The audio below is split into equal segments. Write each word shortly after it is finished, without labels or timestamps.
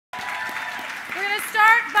We're going to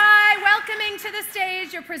start by welcoming to the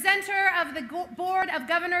stage your presenter of the Board of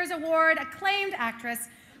Governors Award, acclaimed actress,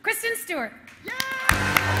 Kristen Stewart. Yay!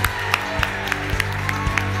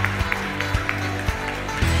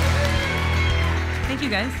 Thank you,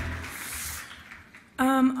 guys.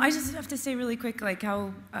 I just have to say really quick, like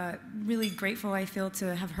how really grateful I feel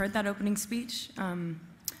to have heard that opening speech. I'm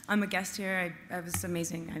a guest here. It was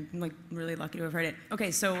amazing. I'm like really lucky to have heard it. Okay,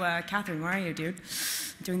 so Catherine, where are you, dude?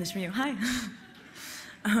 I'm doing this for you. Hi.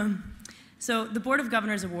 So the Board of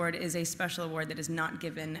Governors Award is a special award that is not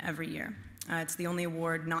given every year. It's the only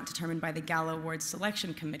award not determined by the Gala Awards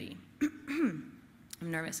Selection Committee. I'm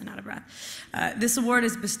nervous and out of breath. This award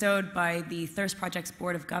is bestowed by the Thirst Project's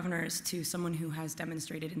Board of Governors to someone who has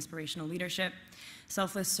demonstrated inspirational leadership,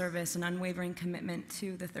 selfless service, and unwavering commitment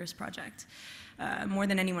to the Thirst Project, more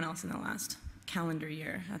than anyone else in the last calendar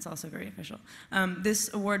year. That's also very official.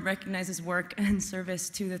 This award recognizes work and service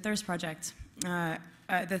to the Thirst Project.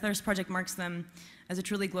 The Thirst Project marks them as a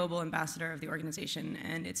truly global ambassador of the organization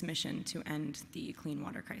and its mission to end the clean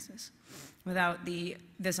water crisis. Without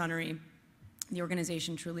this honoree, the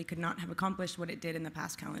organization truly could not have accomplished what it did in the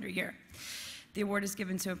past calendar year. The award is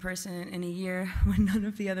given to a person in a year when none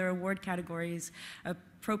of the other award categories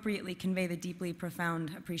appropriately convey the deeply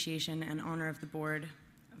profound appreciation and honor of the Board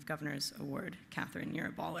of Governors Award. Catherine, you're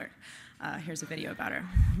a baller. Here's a video about her.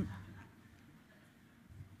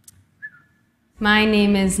 My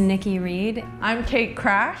name is Nikki Reed. I'm Kate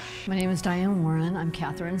Crash. My name is Diane Warren. I'm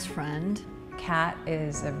Catherine's friend. Kat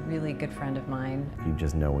is a really good friend of mine. You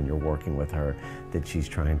just know when you're working with her that she's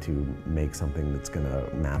trying to make something that's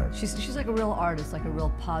gonna matter. She's like a real artist, like a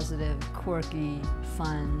real positive, quirky,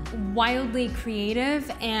 fun. Wildly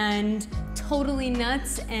creative and totally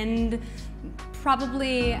nuts, and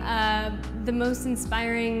probably the most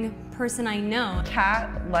inspiring person I know.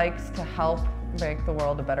 Kat likes to help make the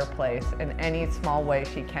world a better place in any small way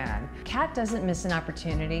she can. Kat doesn't miss an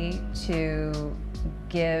opportunity to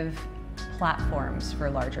give platforms for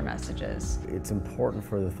larger messages. It's important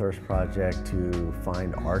for the Thirst Project to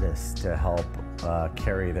find artists to help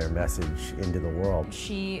carry their message into the world.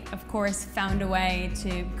 She, of course, found a way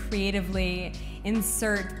to creatively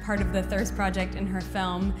insert part of the Thirst Project in her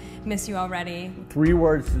film, Miss You Already. 3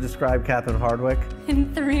 words to describe Catherine Hardwicke.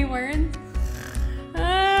 In 3 words?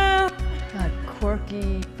 God,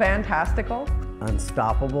 quirky. Fantastical.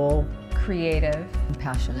 Unstoppable. Creative. And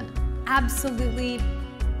passionate. Absolutely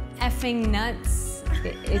effing nuts.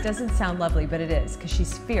 It doesn't sound lovely, but it is, because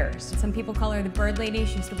she's fierce. Some people call her the bird lady.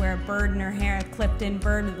 She used to wear a bird in her hair, a clipped-in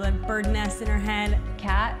bird with a bird nest in her head.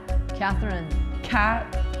 Kat. Catherine. Kat,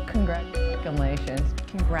 congratulations.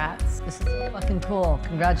 Congrats. This is fucking cool.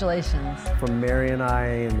 Congratulations. From Mary and I,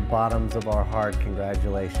 in the bottoms of our heart,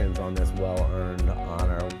 congratulations on this well-earned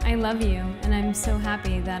honor. I love you, and I'm so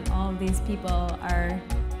happy that all of these people are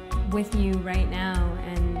with you right now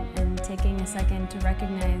and taking a second to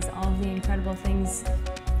recognize all of the incredible things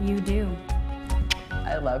you do.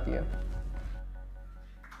 I love you.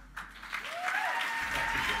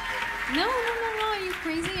 No, are you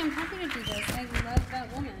crazy? I'm happy to do this. I love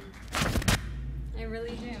that woman. I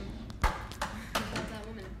really do. I love that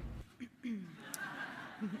woman.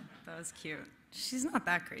 That was cute. She's not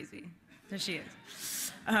that crazy. There she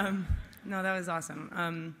is. No, that was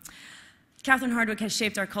awesome. Catherine Hardwicke has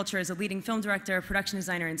shaped our culture as a leading film director, production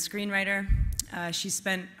designer, and screenwriter. She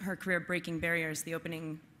spent her career breaking barriers. The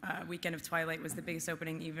opening weekend of Twilight was the biggest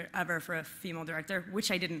opening ever for a female director, which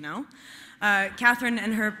I didn't know. Catherine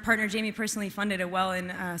and her partner Jamie personally funded a well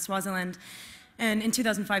in Swaziland. And in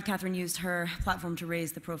 2005, Catherine used her platform to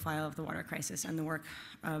raise the profile of the water crisis and the work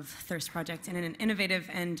of Thirst Project in an innovative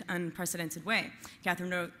and unprecedented way. Catherine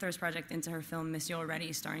wrote Thirst Project into her film Miss You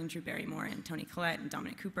Already, starring Drew Barrymore and Toni Collette and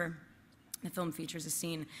Dominic Cooper. The film features a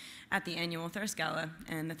scene at the annual Thirst Gala,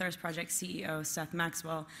 and the Thirst Project CEO, Seth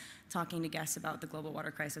Maxwell, talking to guests about the global water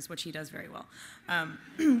crisis, which he does very well.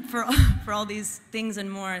 For all these things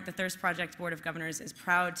and more, the Thirst Project Board of Governors is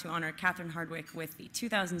proud to honor Catherine Hardwicke with the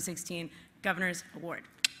 2016 Governor's Award.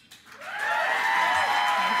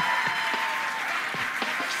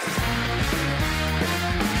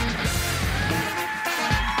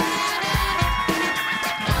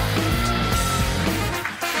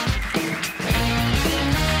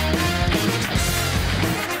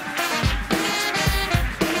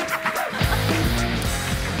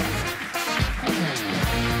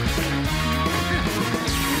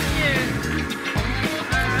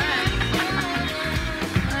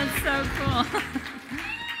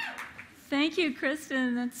 Thank you,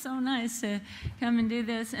 Kristen. That's so nice to come and do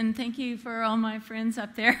this. And thank you for all my friends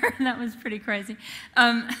up there. That was pretty crazy.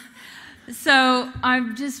 So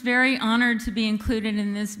I'm just very honored to be included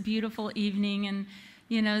in this beautiful evening, and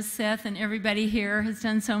you know, Seth and everybody here has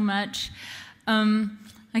done so much.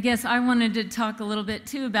 I guess I wanted to talk a little bit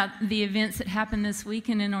too about the events that happened this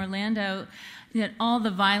weekend in Orlando, that all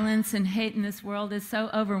the violence and hate in this world is so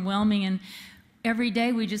overwhelming, and every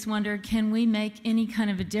day we just wonder, can we make any kind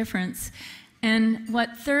of a difference? And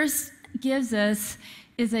what Thirst gives us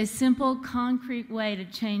is a simple, concrete way to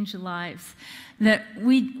change lives. That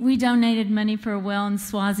we donated money for a well in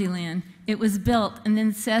Swaziland. It was built, and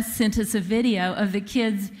then Seth sent us a video of the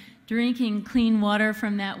kids drinking clean water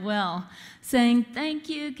from that well, saying, "Thank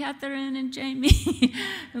you, Catherine and Jamie."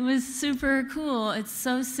 It was super cool. It's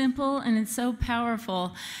so simple and it's so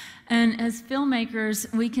powerful. And as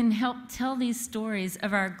filmmakers, we can help tell these stories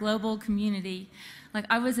of our global community. Like,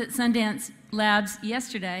 I was at Sundance Labs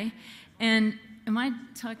yesterday, and am I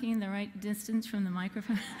talking the right distance from the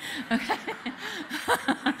microphone? Okay.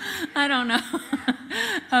 I don't know.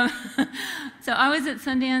 So I was at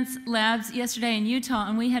Sundance Labs yesterday in Utah,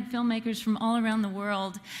 and we had filmmakers from all around the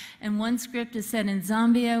world. And one script is set in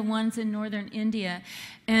Zambia, one's in northern India.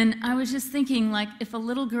 And I was just thinking, like, if a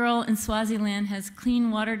little girl in Swaziland has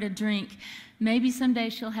clean water to drink, maybe someday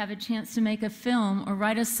she'll have a chance to make a film or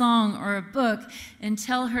write a song or a book and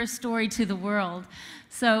tell her story to the world.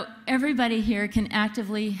 So everybody here can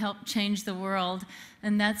actively help change the world,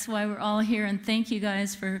 and that's why we're all here, and thank you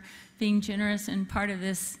guys for being generous and part of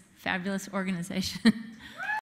this fabulous organization.